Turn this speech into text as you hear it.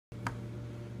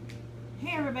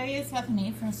Hey everybody, it's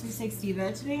Bethany from Sweet Steaks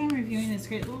Diva. Today I'm reviewing this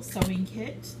great little sewing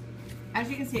kit. As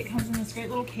you can see, it comes in this great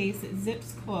little case. It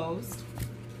zips closed.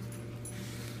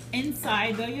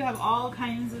 Inside though, you have all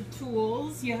kinds of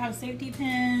tools. You have safety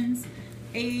pins,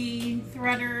 a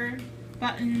threader,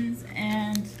 buttons,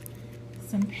 and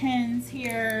some pins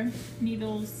here,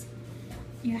 needles.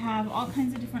 You have all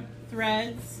kinds of different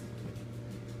threads,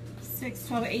 6,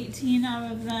 12, 18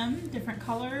 of them, different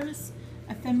colors.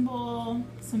 A thimble,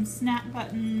 some snap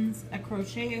buttons, a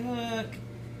crochet hook,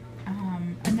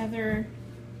 another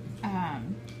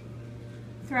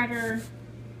threader,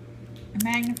 a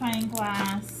magnifying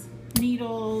glass,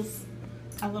 needles,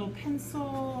 a little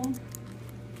pencil.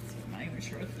 I'm not even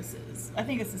sure what this is. I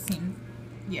think it's a seam,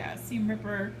 yeah, seam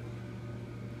ripper,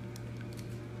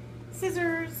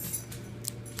 scissors,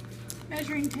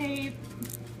 measuring tape,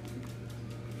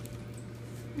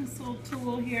 this little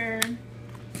tool here.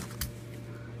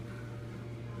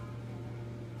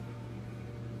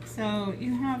 So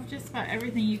you have just about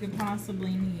everything you could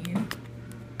possibly need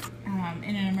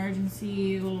in an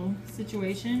emergency little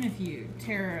situation. If you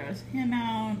tear a hem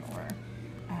out or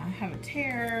have a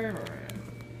tear, or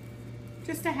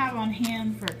just to have on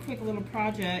hand for quick little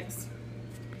projects.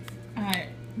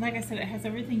 Like I said, it has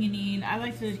everything you need. I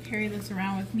like to carry this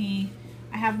around with me.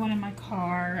 I have one in my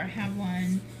car. I have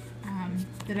one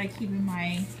that I keep in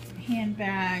my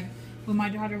handbag. When my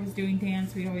daughter was doing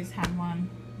dance, we always had one,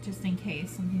 just in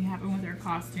case something happened with her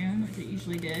costume, which it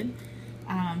usually did.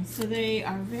 So they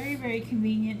are very, very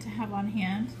convenient to have on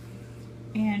hand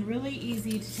and really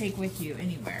easy to take with you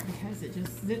anywhere because it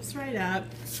just zips right up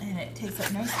and it takes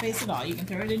up no space at all. You can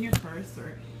throw it in your purse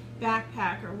or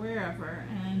backpack or wherever,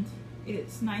 and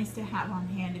it's nice to have on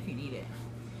hand if you need it.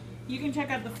 You can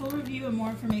check out the full review and more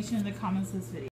information in the comments of this video.